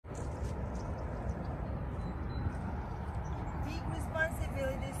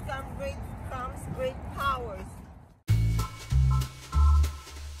great comes great powers.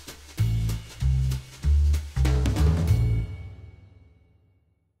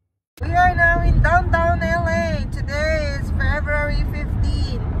 We are now in downtown LA. Today is February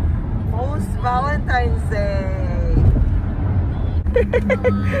 15, post Valentine's Day.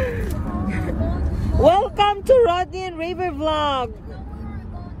 Welcome to Rodney and Raver Vlog.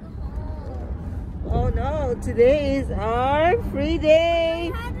 Oh no, today is our free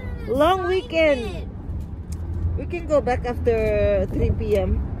day, long weekend. We can go back after 3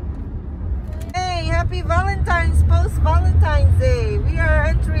 p.m. Hey, happy Valentine's, post Valentine's Day. We are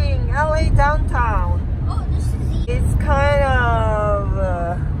entering LA downtown. Oh, this is It's kind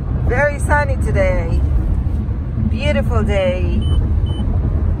of very sunny today. Beautiful day.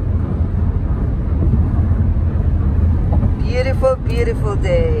 Beautiful, beautiful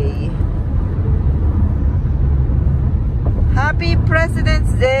day. Happy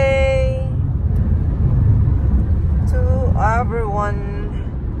President's Day to everyone.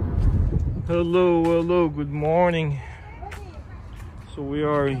 Hello, hello, good morning. So we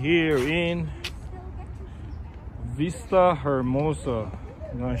are here in Vista, Hermosa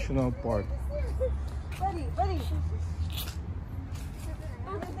National Park.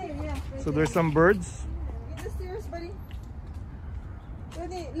 So there's some birds. Get the stairs, buddy.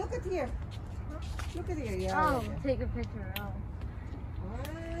 Buddy, look at here. Look at here. Yeah. Oh, take a picture. Oh.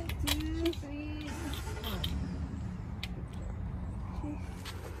 1, 2, 3.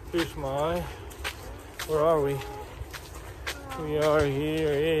 Here's my. Where are we? We are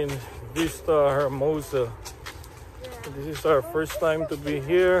here in Vista, Hermosa. This is our first time to be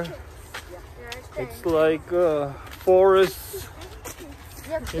here. It's like a forest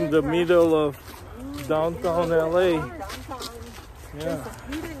in the middle of downtown LA. There's a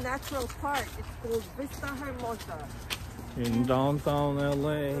hidden natural park. It's called Vista Hermosa. In downtown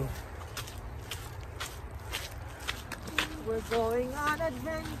LA. We're going on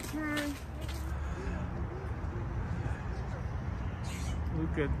adventure.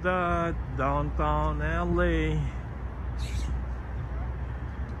 Look at that, downtown LA.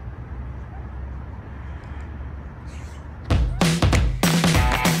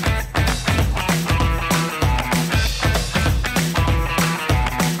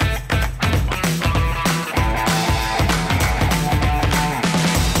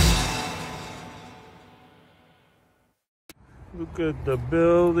 Look at the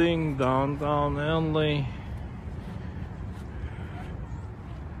building, downtown LA.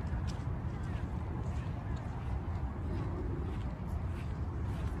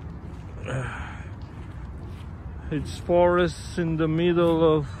 It's forests in the middle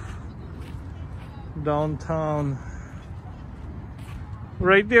of downtown.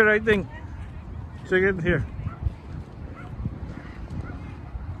 Right there, I think. Check it here.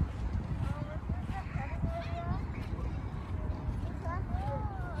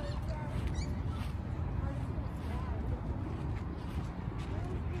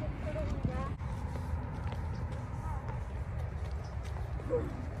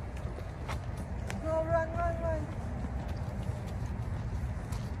 Go, run, run, run.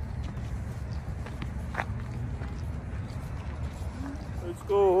 Let's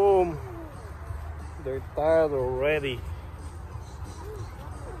go home. They're tired already.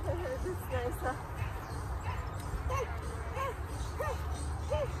 That's nice, huh?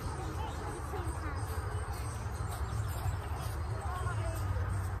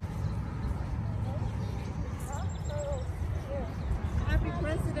 Happy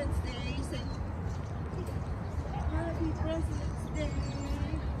President's Day. Say, Happy President's Day.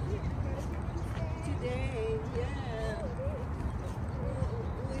 Today, yeah.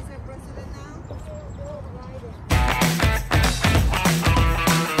 Who is our president now?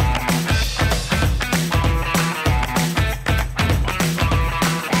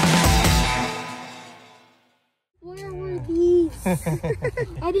 Where were these?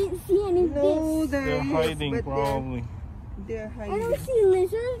 I didn't see any No, fish. They're hiding but probably. They're I hiding. don't see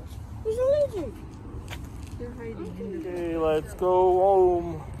lizards. There's a lizard. They're hiding in the Okay, let's go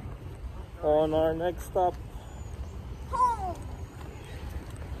home on our next stop. Home.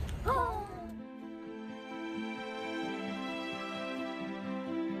 Home.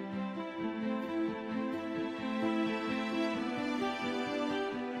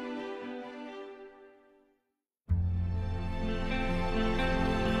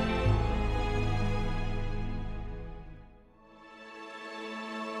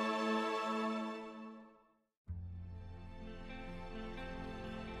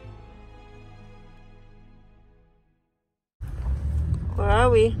 Where are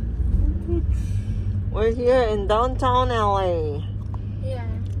we? We're here in downtown LA. Yeah.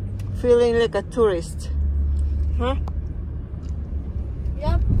 Feeling like a tourist. Huh?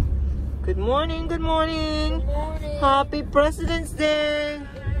 Yep. Good morning, good morning. Good morning. Happy President's Day.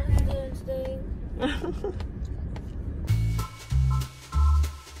 President's Day.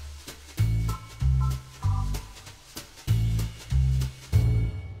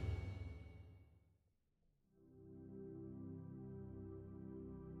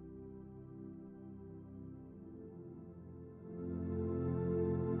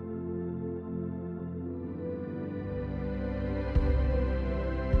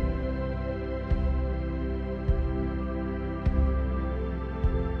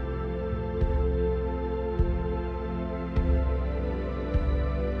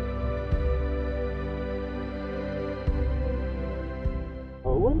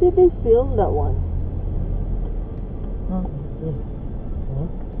 When did they film that one?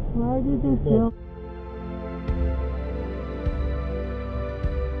 Why did they film?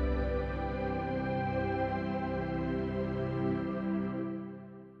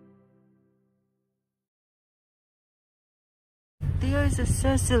 There is a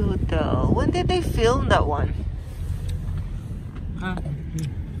Cecil Hotel. When did they film that one? Huh?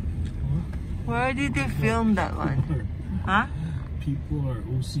 Where did they film that one? Huh? People are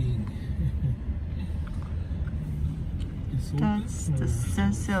OCing. That's the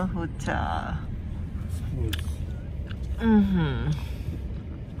Cecil Hotel.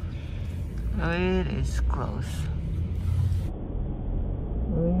 It is close.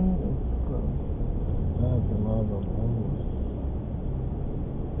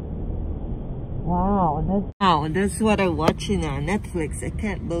 Wow, that's what I'm watching on Netflix. I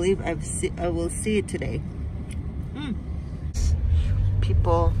can't believe I will see it today.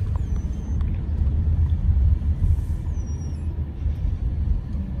 People.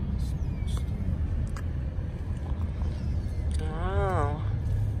 Wow.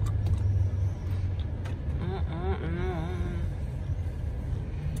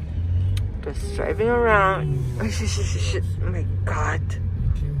 Just driving around. Oh my God.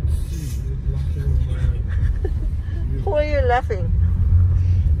 Why are you laughing?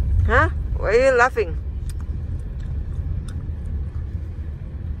 Huh? Why are you laughing?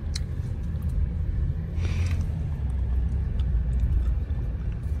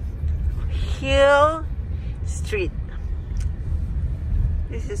 Hill Street.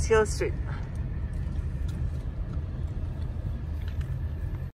 This is Hill Street.